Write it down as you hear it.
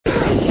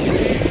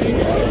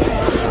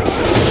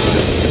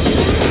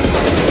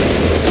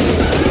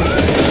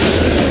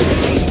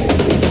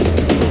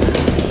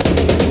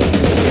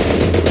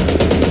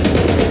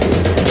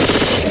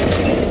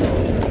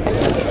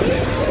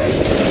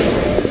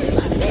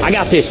I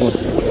got this one.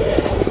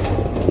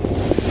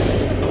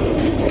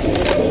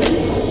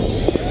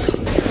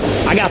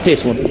 I got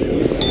this one.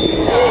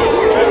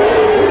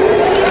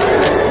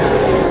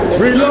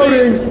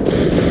 Reloading!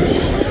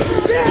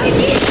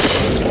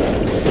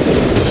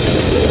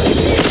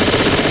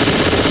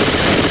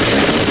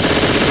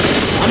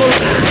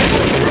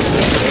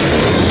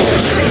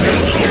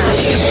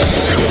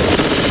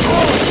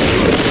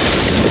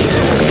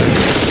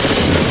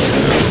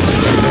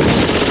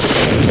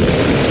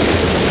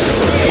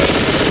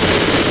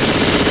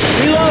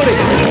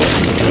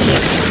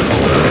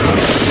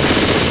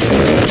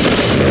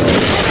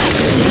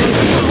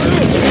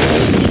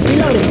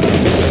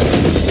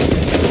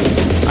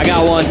 I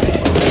got one.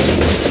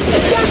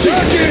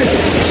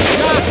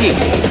 Jockey!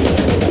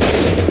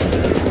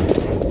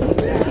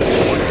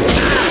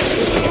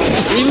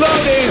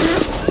 Reloading!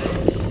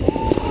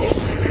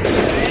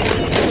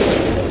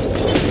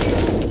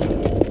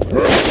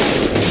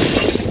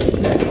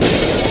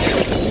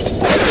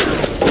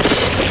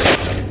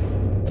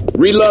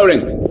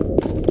 Reloading!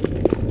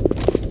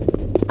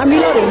 I'm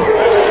reloading.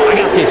 I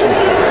got this one.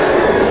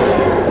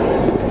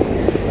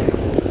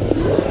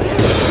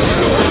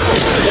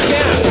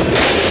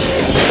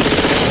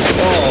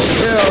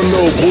 Hell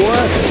no, boy!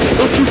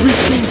 Don't you be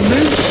shooting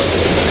me!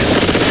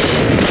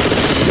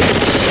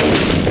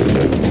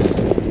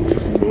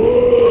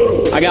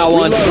 I got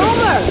one.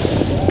 Over!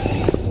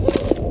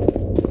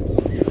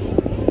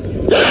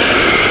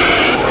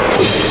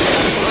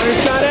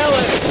 Shot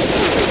Ellis.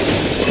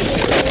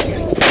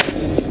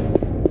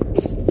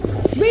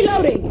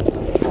 Reloading!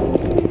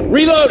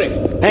 Reloading!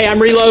 Hey,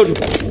 I'm reloading.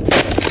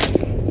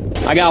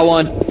 I got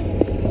one.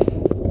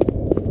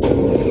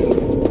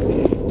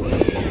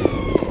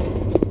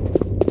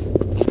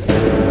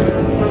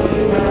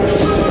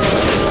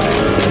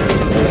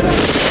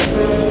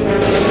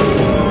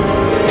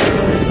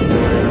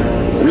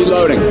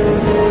 Reloading!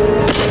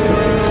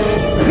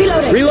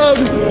 Reloading!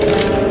 Reloading!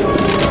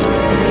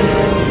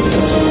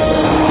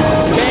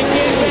 Tank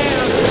is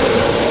down!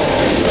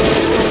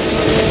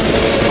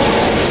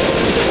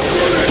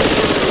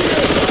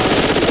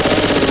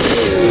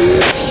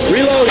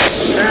 Reloading!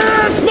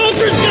 Ah,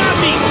 smoker's got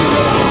me!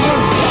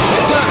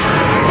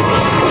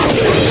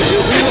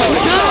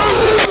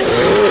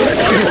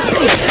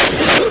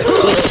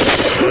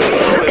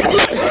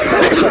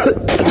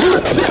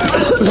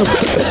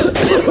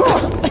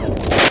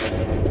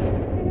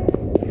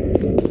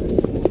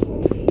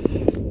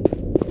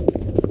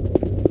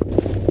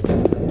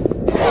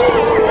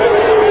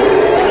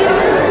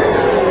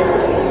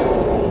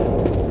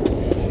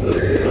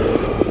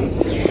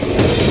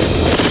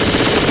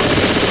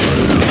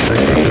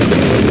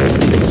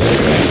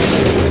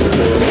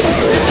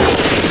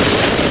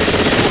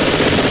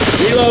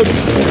 Reload!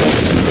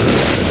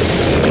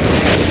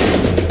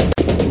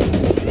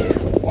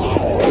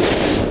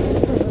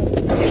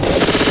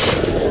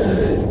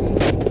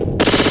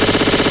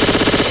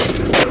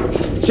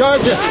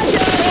 Charger!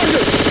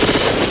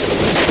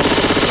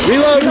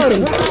 Reload!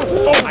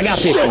 Oh, I got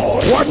this one.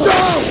 Watch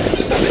out!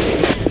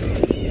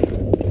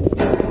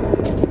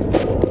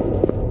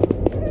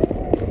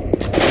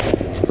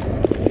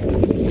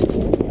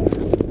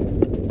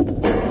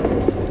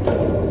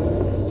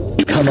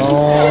 Come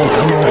on,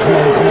 come on, come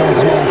on, come on,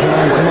 come on, come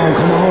on, come on,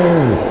 come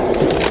on.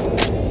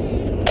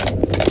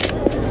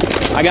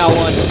 I got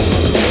one.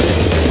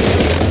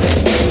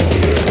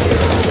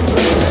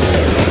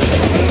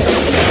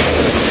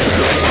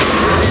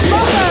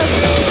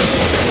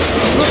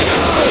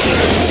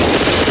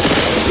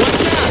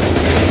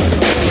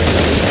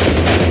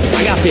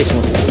 I got this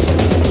one.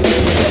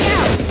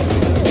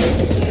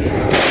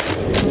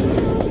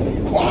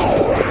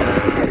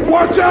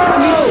 Watch out!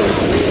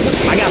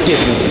 I got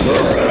this one.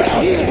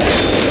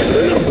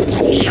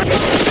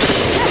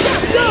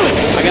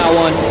 I got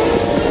one.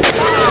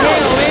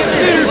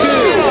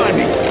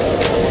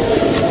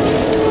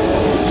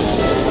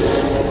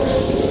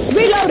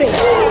 Reloading!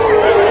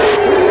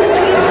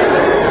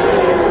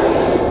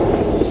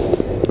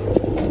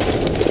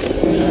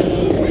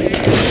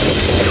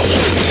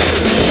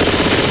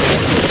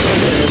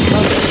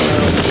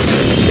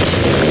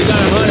 You got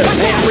 100.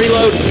 Hey, I'm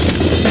reloading.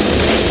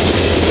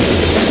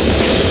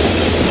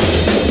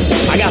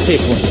 I got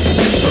this one.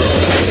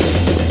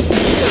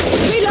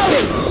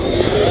 Reloading!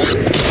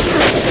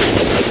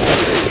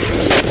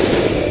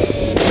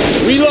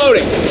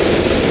 Reloading.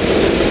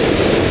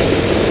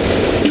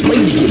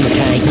 Please get my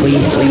tank,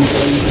 please, please,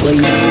 please,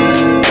 please.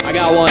 I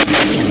got one.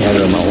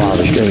 Never in my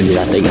wildest dreams did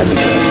I think I'd be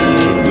passing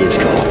through this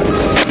car.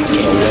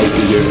 Can't wait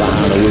to get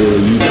behind the wheel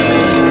of you.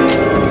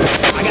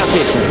 I got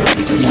this one.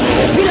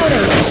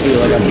 Reloading! I feel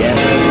like I'm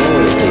gassing the floor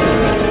this thing.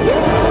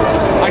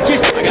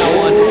 I got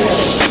one.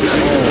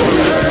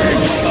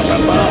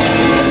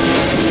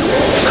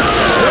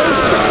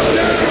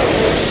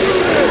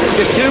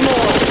 Just two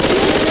more.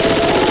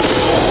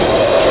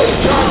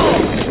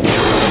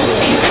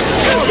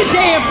 Shoot the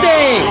damn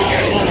thing!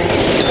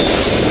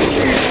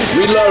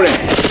 Reloading!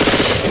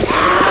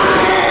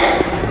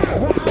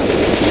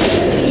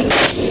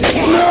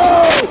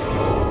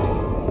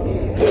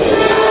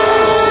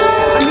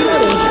 I'm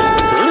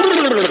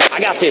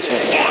this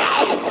one.